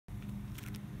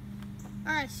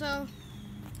Alright, so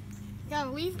you got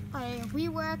a weed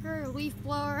whacker, a leaf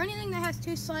blower, anything that has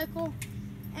 2-cycle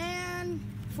and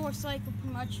 4-cycle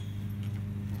pretty much.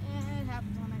 It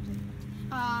happens on everything.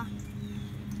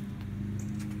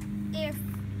 If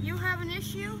you have an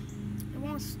issue, it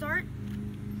won't start,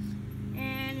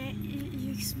 and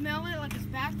you smell it like it's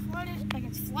back flooded, like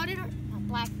it's flooded, or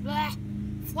not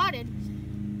flooded.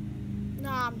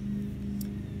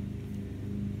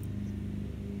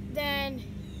 Then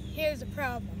here's the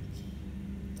problem.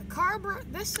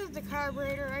 This is the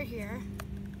carburetor right here,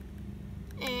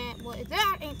 and well,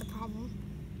 that ain't the problem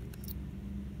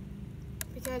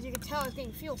because you can tell it's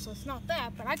getting fuel, so it's not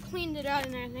that. But I cleaned it out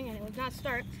and everything, and it would not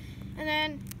start. And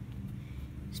then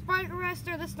spark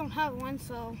arrestor, this don't have one,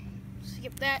 so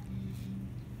skip that.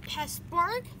 It has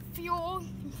spark, fuel,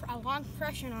 a long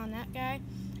compression on that guy,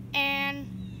 and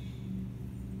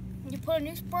you put a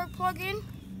new spark plug in,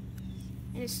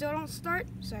 and it still don't start.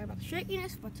 Sorry about the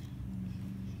shakiness, but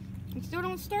it still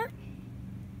don't start.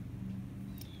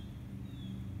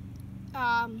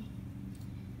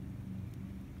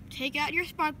 Take out your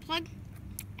spark plug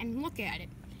and look at it.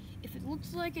 If it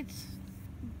looks like it's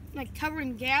like covered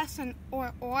in gas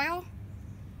or oil,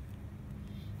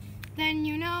 then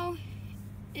you know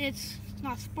it's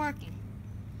not sparking.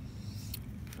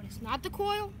 But it's not the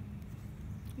coil.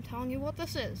 I'm telling you what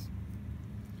this is.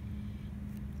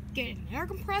 Get an air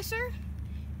compressor,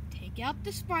 take out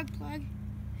the spark plug,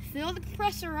 fill the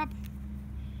compressor up,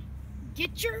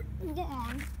 get your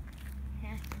wand.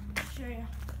 Here, I'll show you.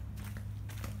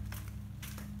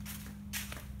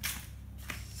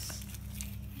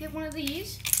 Get one of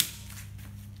these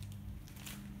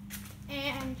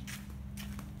and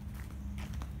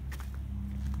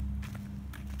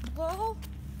blow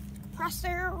compressed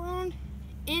air around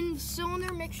in the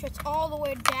cylinder. Make sure it's all the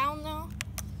way down though.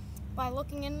 By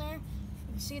looking in there, you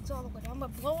can see it's all the way down.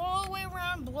 But blow all the way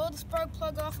around, blow the spark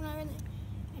plug off and everything,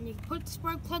 and you put the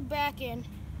spark plug back in,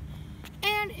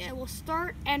 and it will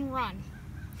start and run.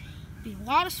 Be a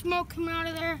lot of smoke coming out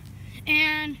of there,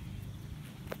 and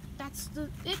that's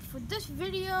it for this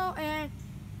video. And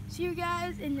see you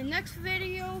guys in the next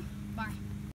video. Bye.